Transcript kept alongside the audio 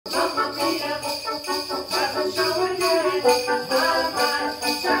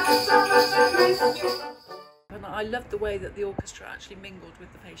I loved the way that the orchestra actually mingled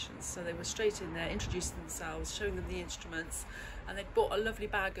with the patients. So they were straight in there, introducing themselves, showing them the instruments, and they'd bought a lovely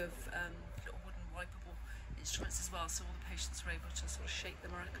bag of little wooden wipeable instruments as well, so all the patients were able to sort of shake the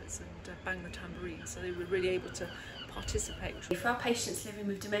maracas and bang the tambourine, so they were really able to participate. For our patients living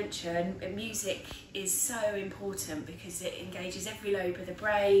with dementia, music is so important because it engages every lobe of the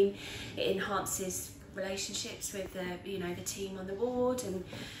brain, it enhances relationships with the team on the ward and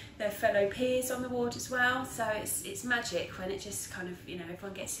their fellow peers on the ward as well. So it's magic when it just kind of,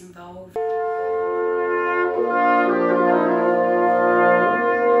 everyone gets involved.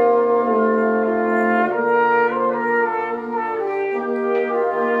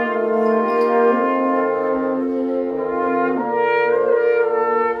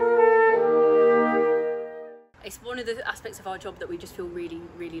 It's one of the aspects of our job that we just feel really,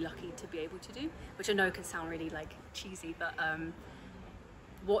 really lucky to be able to do, which I know can sound really like cheesy, but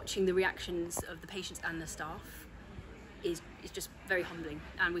watching the reactions of the patients and the staff is just very humbling,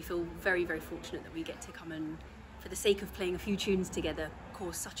 and we feel very, very fortunate that we get to come and, for the sake of playing a few tunes together,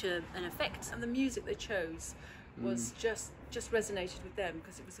 cause such an effect. And the music they chose was just resonated with them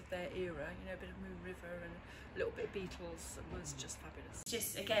because it was of their era, a bit of Moon River and a little bit of Beatles. It was just fabulous.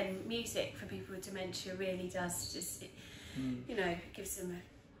 Just again, music for people with dementia really does just, gives them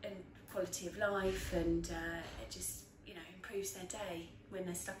a quality of life, and it just, improves their day when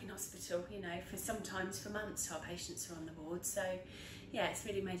they're stuck in hospital, for sometimes for months our patients are on the ward. So yeah, it's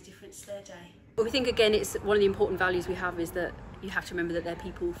really made a difference to their day. But we think, again, it's one of the important values we have is that you have to remember that they're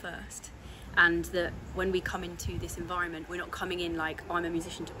people first, and that when we come into this environment, we're not coming in like, I'm a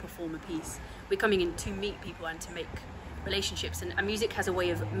musician to perform a piece. We're coming in to meet people and to make relationships, and music has a way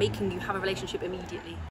of making you have a relationship immediately.